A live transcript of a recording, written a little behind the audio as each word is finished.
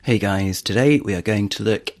Hey guys, today we are going to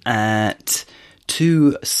look at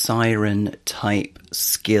 2 Siren type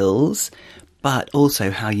skills, but also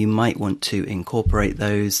how you might want to incorporate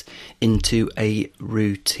those into a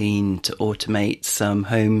routine to automate some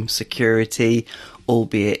home security,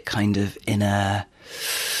 albeit kind of in a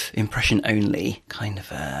impression only, kind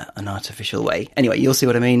of an artificial way. Anyway, you'll see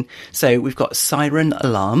what I mean. So we've got Siren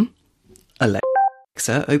alarm.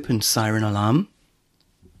 Alexa, open Siren alarm.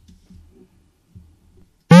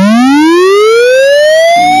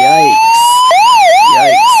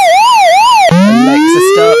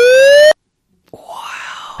 Stop.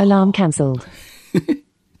 Wow. Alarm cancelled.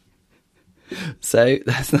 So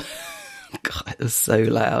that's not, God, it was so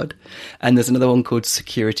loud. And there's another one called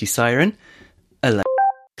Security Siren.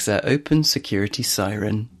 Alexa, open Security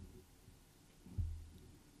Siren.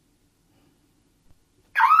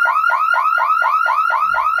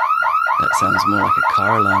 That sounds more like a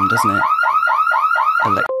car alarm, doesn't it?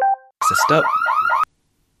 Alexa, stop.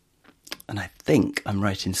 And I think I'm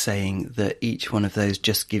right in saying that each one of those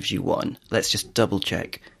just gives you one. Let's just double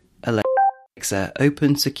check. Alexa,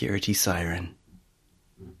 open Security Siren.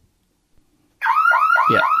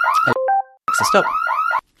 Yeah. Alexa, stop.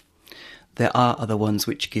 There are other ones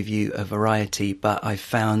which give you a variety, but I've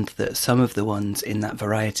found that some of the ones in that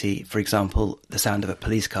variety, for example, the sound of a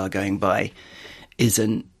police car going by,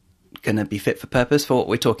 isn't going to be fit for purpose for what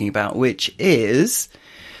we're talking about, which is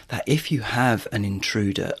that if you have an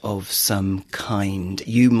intruder of some kind,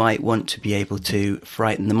 you might want to be able to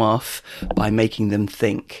frighten them off by making them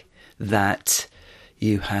think that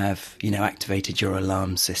you have, activated your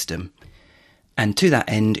alarm system. And to that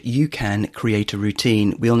end, you can create a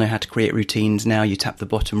routine. We all know how to create routines now. You tap the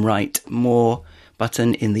bottom right more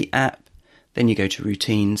button in the app, then you go to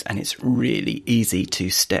routines, and it's really easy to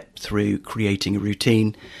step through creating a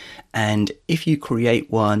routine. And if you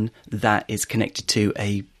create one that is connected to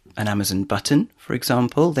an Amazon button, for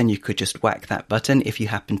example, then you could just whack that button if you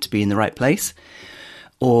happen to be in the right place.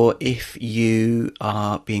 Or if you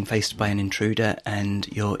are being faced by an intruder and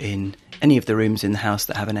you're in any of the rooms in the house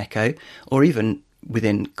that have an echo, or even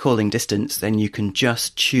within calling distance, then you can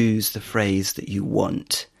just choose the phrase that you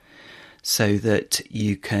want so that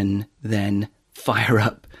you can then fire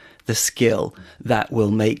up the skill that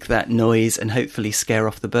will make that noise and hopefully scare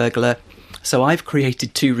off the burglar. So I've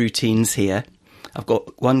created 2 routines here. I've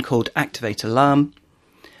got one called Activate Alarm,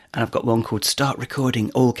 and I've got one called Start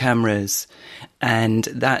Recording All Cameras. And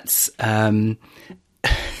that's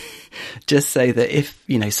just so that if,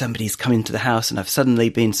 somebody's come into the house and I've suddenly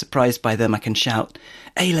been surprised by them, I can shout,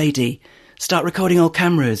 "Hey lady, start recording all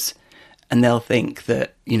cameras." And they'll think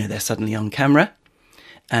that, they're suddenly on camera.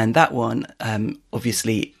 And that one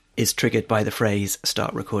obviously is triggered by the phrase,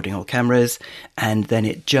 "Start recording all cameras." And then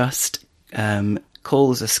it just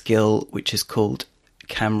calls a skill which is called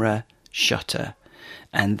camera shutter,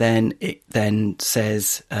 and then it then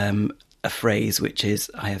says a phrase which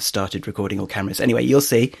is, "I have started recording all cameras." Anyway, you'll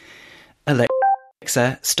see.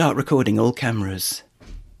 Alexa, start recording all cameras.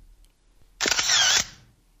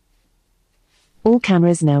 All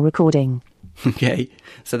cameras now recording. Okay,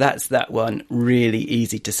 so that's that one. Really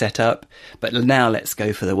easy to set up. But now let's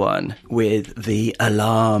go for the one with the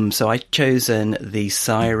alarm. So I've chosen the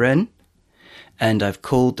Siren, and I've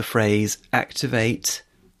called the phrase Activate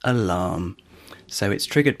Alarm. So it's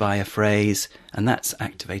triggered by a phrase, and that's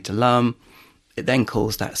Activate Alarm. It then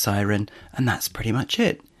calls that Siren, and that's pretty much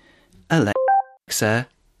it. Alexa,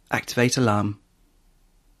 Activate Alarm.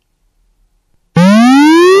 Alexa,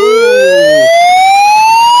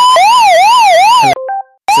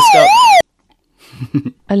 stop.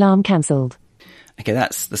 Alarm cancelled. Okay,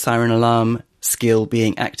 that's the Siren alarm skill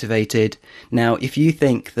being activated. Now, if you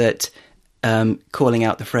think that calling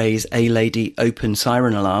out the phrase, "A lady, open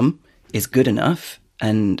Siren alarm," is good enough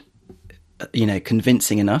and,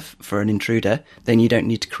 convincing enough for an intruder, then you don't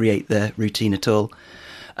need to create the routine at all.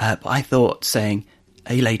 But I thought saying,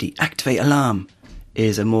 "A lady, activate alarm,"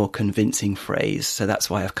 is a more convincing phrase. So that's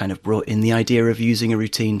why I've kind of brought in the idea of using a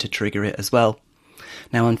routine to trigger it as well.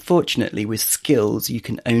 Now, unfortunately, with skills, you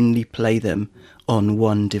can only play them on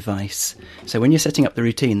one device. So when you're setting up the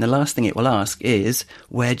routine, the last thing it will ask is,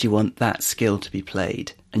 where do you want that skill to be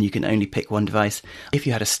played? And you can only pick one device. If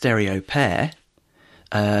you had a stereo pair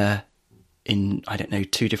in,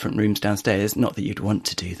 2 different rooms downstairs, not that you'd want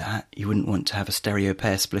to do that. You wouldn't want to have a stereo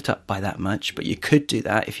pair split up by that much, but you could do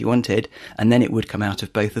that if you wanted, and then it would come out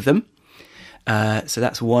of both of them. So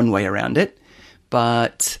that's one way around it.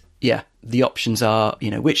 But yeah, the options are,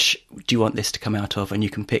 which do you want this to come out of? And you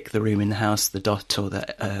can pick the room in the house, the dot or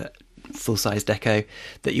the full-sized echo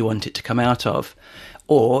that you want it to come out of.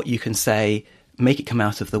 Or you can say, make it come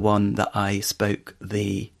out of the one that I spoke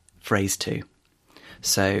the phrase to.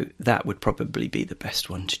 So that would probably be the best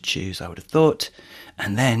one to choose, I would have thought.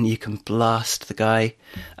 And then you can blast the guy.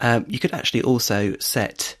 You could actually also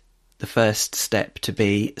set the first step to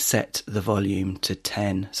be set the volume to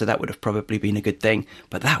 10. So that would have probably been a good thing.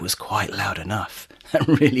 But that was quite loud enough. That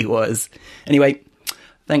really was. Anyway,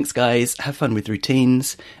 thanks guys. Have fun with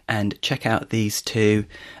routines and check out these two.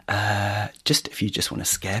 Just if you just want to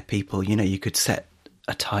scare people, you could set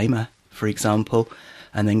a timer, for example,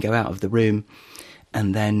 and then go out of the room.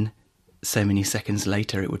 And then so many seconds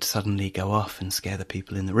later, it would suddenly go off and scare the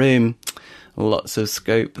people in the room. Lots of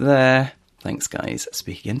scope there. Thanks, guys.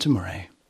 Speak again tomorrow.